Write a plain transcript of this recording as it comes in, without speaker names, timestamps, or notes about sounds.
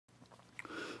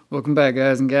Welcome back,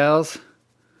 guys and gals.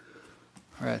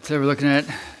 Alright, so we're looking at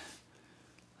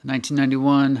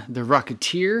 1991 The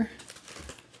Rocketeer.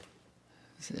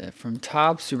 From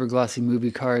Top, super glossy movie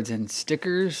cards and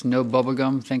stickers. No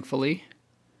bubblegum, thankfully.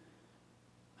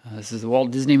 This is a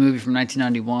Walt Disney movie from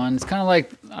 1991. It's kind of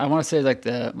like, I want to say like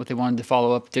what they wanted to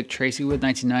follow up Dick Tracy with.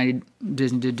 1990,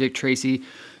 Disney did Dick Tracy.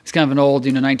 It's kind of an old,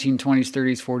 1920s,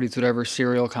 30s, 40s, whatever,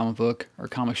 serial comic book or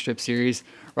comic strip series.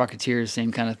 Rocketeer,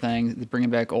 same kind of thing. They're bringing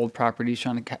back old properties,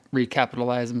 trying to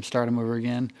recapitalize them, start them over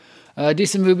again.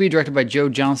 Decent movie, directed by Joe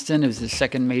Johnston. It was his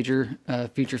second major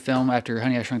feature film after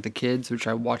Honey, I Shrunk the Kids, which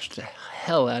I watched the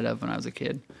hell out of when I was a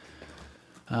kid.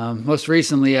 Most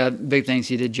recently, big things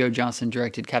he did, Joe Johnston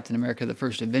directed Captain America, the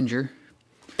First Avenger.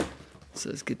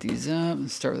 So let's get these up.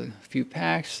 Let's start with a few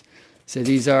packs. So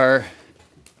these are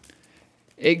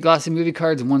 8 glossy movie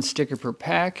cards and 1 sticker per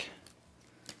pack.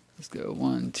 Let's go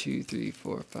 1, 2, 3,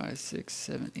 4, 5, 6,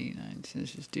 7, 8, 9, 10.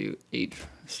 Let's just do 8 to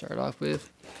start off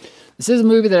with. This is a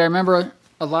movie that I remember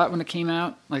a lot when it came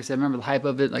out. Like I said, I remember the hype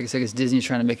of it. Like I said, it's Disney's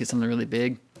trying to make it something really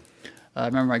big. I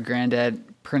remember my granddad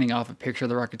printing off a picture of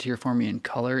the Rocketeer for me in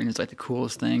color, and it was like the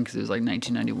coolest thing because it was like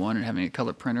 1991, and having a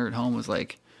color printer at home was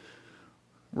like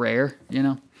rare,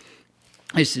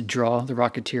 I used to draw the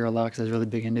Rocketeer a lot because I was really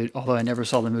big into it, although I never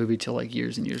saw the movie till like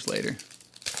years and years later.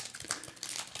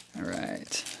 All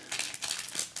right.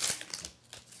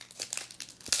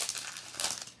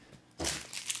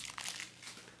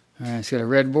 All right, it's got a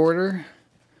red border.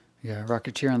 We got a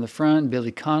Rocketeer on the front,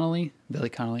 Billy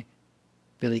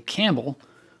Campbell.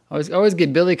 I always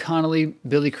get Billy Connolly,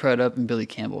 Billy Crudup, and Billy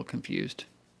Campbell confused.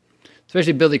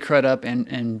 Especially Billy Crudup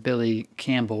and Billy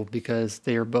Campbell because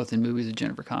they are both in movies with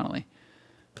Jennifer Connelly.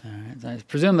 All right, I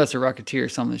presume that's a Rocketeer,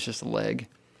 something that's just a leg.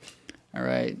 All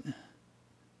right, there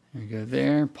we go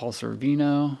there. Paul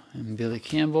Sorvino and Billy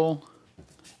Campbell.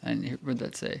 And here, what did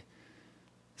that say?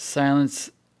 Silence.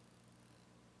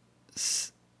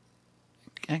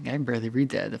 I can barely read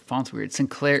that. The font's weird.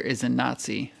 Sinclair is a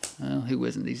Nazi. Well, who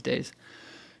isn't these days?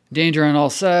 Danger on all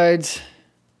sides.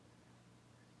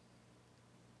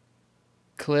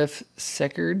 Cliff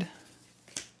Seckard.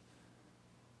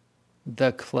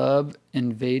 The Club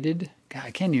Invaded. God,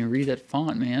 I can't even read that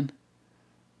font, man.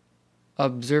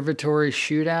 Observatory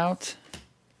Shootout.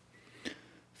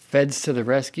 Feds to the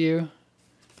Rescue.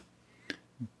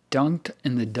 Dunked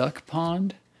in the Duck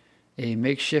Pond. A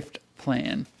Makeshift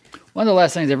Plan. One of the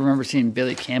last things I remember seeing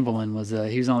Billy Campbell in was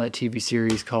he was on that TV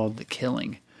series called The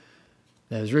Killing.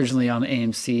 That was originally on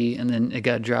AMC, and then it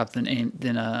got dropped, then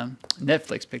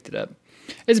Netflix picked it up.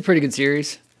 It's a pretty good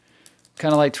series.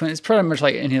 Kind of like it's pretty much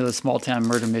like any of the small town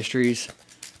murder mysteries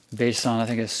based on, I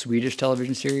think, a Swedish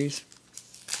television series.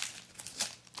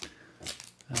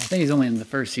 I think he's only in the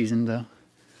first season, though.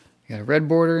 You got a red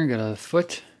border, got a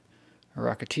foot, a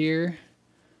Rocketeer.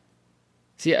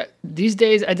 See, these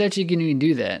days, I thought you could even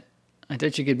do that. I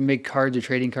thought you could make cards or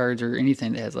trading cards or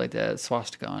anything that has like that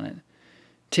swastika on it.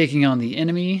 Taking on the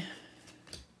Enemy.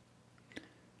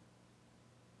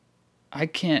 I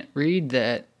can't read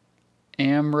that.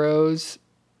 Ambrose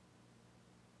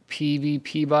P.V.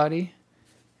 Peabody.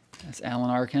 That's Alan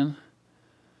Arkin.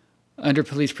 Under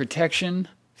Police Protection.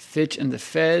 Fitch and the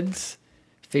Feds.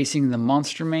 Facing the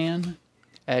Monster Man.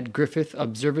 At Griffith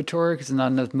Observatory, because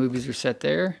not enough movies are set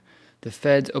there. The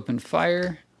Feds Open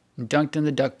Fire. Dunked in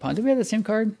the Duck Pond. Did we have the same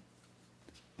card?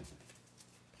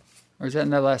 Or is that in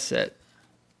that last set?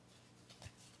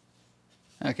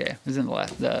 Okay, it was in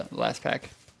the last pack.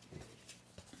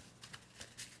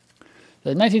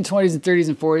 The 1920s and 30s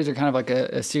and 40s are kind of like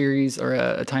a series or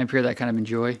a time period that I kind of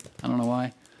enjoy. I don't know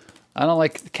why. I don't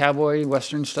like the cowboy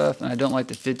western stuff, and I don't like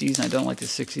the 50s, and I don't like the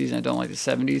 60s, and I don't like the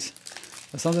 70s.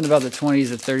 But something about the 20s,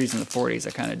 the 30s, and the 40s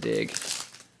I kind of dig.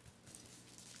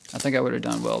 I think I would have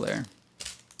done well there.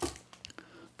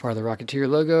 Part of the Rocketeer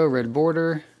logo, red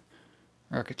border,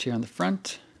 Rocketeer on the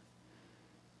front.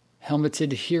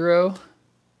 Helmeted Hero,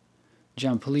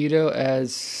 John Polito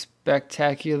as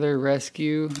Spectacular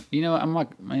Rescue. You know, I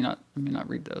may not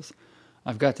read those.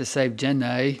 I've got to save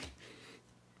Jenai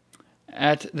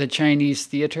at the Chinese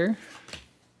Theater.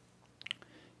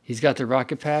 He's got the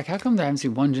rocket pack. How come I haven't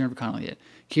seen one Jennifer Connelly yet?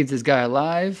 Keep this guy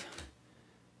alive.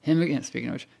 Him again. Speaking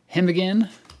of which, him again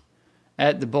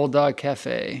at the Bulldog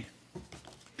Cafe.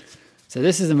 So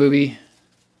this is a movie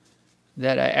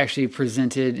that I actually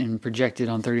presented and projected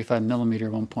on 35mm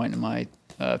at one point in my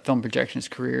film projectionist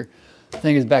career. I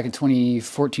think it was back in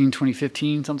 2014,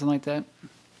 2015, something like that.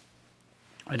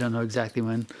 I don't know exactly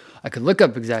when. I could look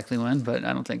up exactly when, but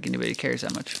I don't think anybody cares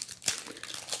that much.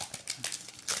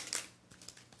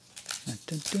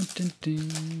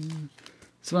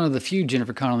 It's one of the few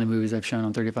Jennifer Connelly movies I've shown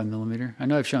on 35mm. I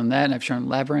know I've shown that, and I've shown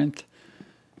Labyrinth.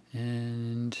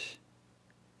 And,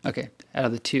 okay, out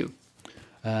of the two.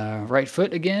 Right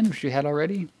foot again, which we had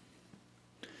already.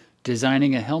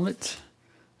 Designing a helmet.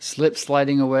 Slip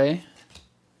sliding away.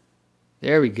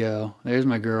 There we go. There's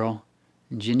my girl.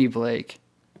 Ginny Blake.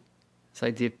 It's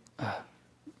like the...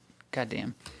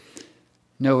 goddamn.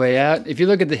 No Way Out. If you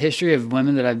look at the history of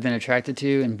women that I've been attracted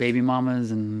to, and baby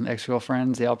mamas and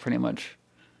ex-girlfriends, they all pretty much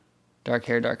dark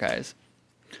hair, dark eyes.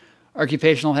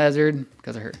 Occupational Hazard,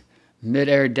 because of her.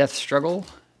 Mid-air Death Struggle.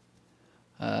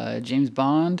 James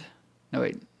Bond. No,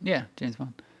 wait. Yeah, James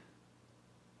Bond.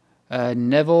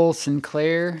 Neville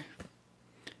Sinclair.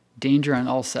 Danger on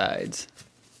All Sides.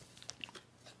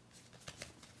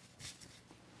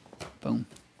 Boom.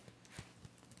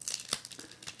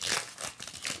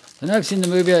 I know I've seen the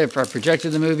movie. I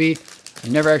projected the movie. I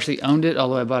never actually owned it,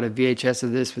 although I bought a VHS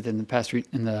of this within the past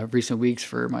in the recent weeks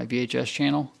for my VHS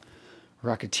channel.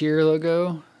 Rocketeer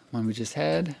logo, one we just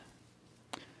had.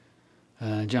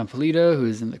 John Polito, who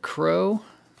is in The Crow.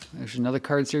 There's another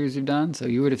card series we've done, so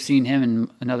you would have seen him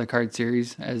in another card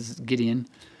series as Gideon.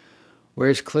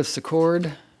 Where's Cliff's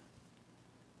Accord?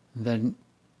 The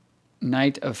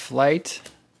Night of Flight.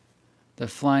 The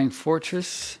Flying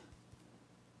Fortress.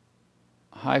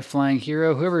 High Flying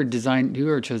Hero. Whoever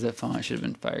chose that font should have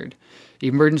been fired.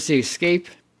 Emergency Escape.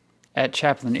 At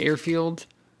Chaplin Airfield.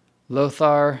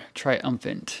 Lothar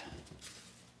Triumphant.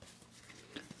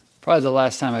 Probably the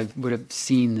last time I would have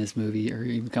seen this movie, or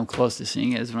even come close to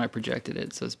seeing it, is when I projected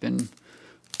it. So it's been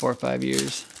 4 or 5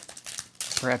 years.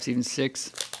 Perhaps even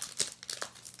 6.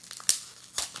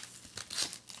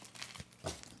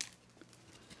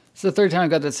 It's the third time I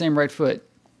got that same right foot.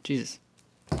 Jesus.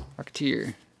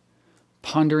 Rocketeer.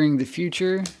 Pondering the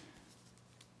Future.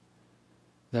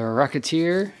 The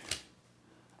Rocketeer.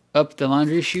 Up the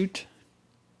Laundry Chute.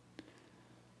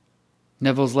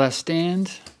 Neville's Last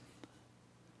Stand.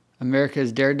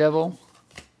 America's Daredevil.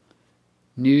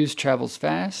 News Travels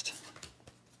Fast.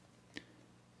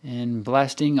 And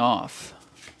Blasting Off.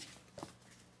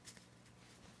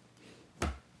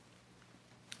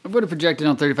 I would have projected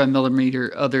on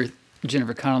 35mm other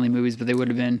Jennifer Connelly movies, but they would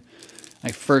have been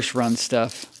my first run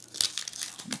stuff.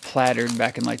 Plattered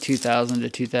back in like 2000 to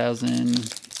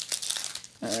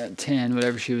 2010,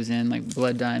 whatever she was in, like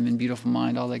Blood Diamond, Beautiful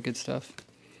Mind, all that good stuff.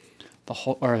 The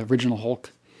Hulk, or original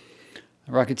Hulk.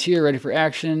 Rocketeer, Ready for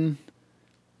Action.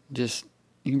 Just,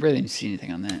 you can barely even see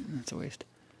anything on that. That's a waste.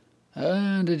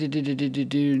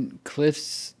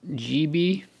 Cliff's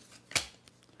GB.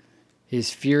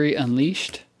 His Fury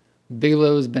Unleashed.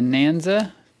 Bigelow's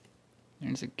Bonanza.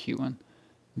 There's a cute one.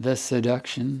 The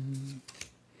Seduction.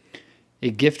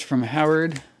 A Gift from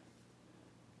Howard.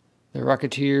 The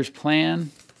Rocketeer's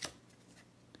Plan.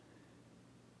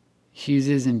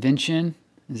 Hughes's Invention.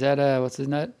 Is that, what's his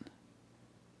nut?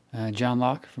 John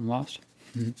Locke from Lost.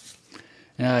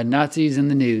 Nazis in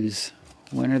the News.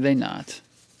 When are they not?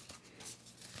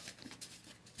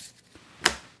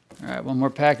 Alright, one more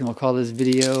pack and we'll call this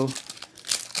video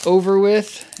over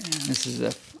with. And this is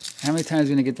a... How many times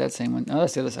are we going to get that same one? Oh,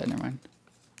 that's the other side. Never mind.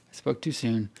 I spoke too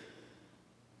soon.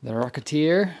 The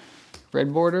Rocketeer.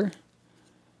 Red border.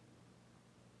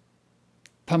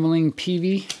 Pummeling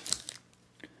Peavy.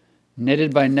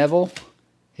 Netted by Neville.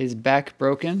 His back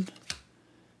broken.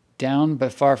 Down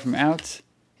but far from out.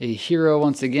 A hero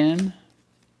once again.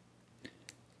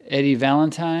 Eddie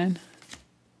Valentine.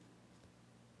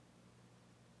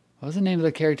 What was the name of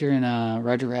the character in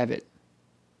Roger Rabbit?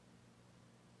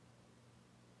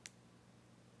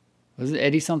 Was it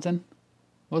Eddie something?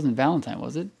 It wasn't Valentine,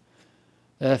 was it?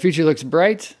 Future Looks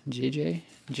Bright. J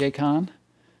Con.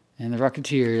 And the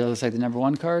Rocketeer. That looks like the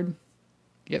 #1 card.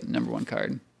 Yep, #1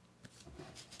 card.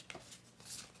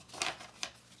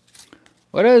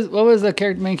 What was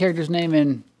the main character's name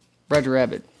in Roger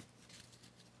Rabbit?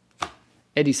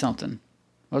 Eddie something.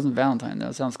 Wasn't Valentine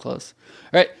though. Sounds close.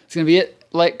 All right, that's gonna be it.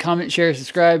 Like, comment, share,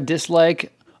 subscribe,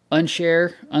 dislike,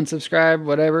 unshare, unsubscribe,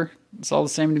 whatever. It's all the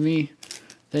same to me.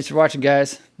 Thanks for watching,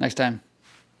 guys. Next time.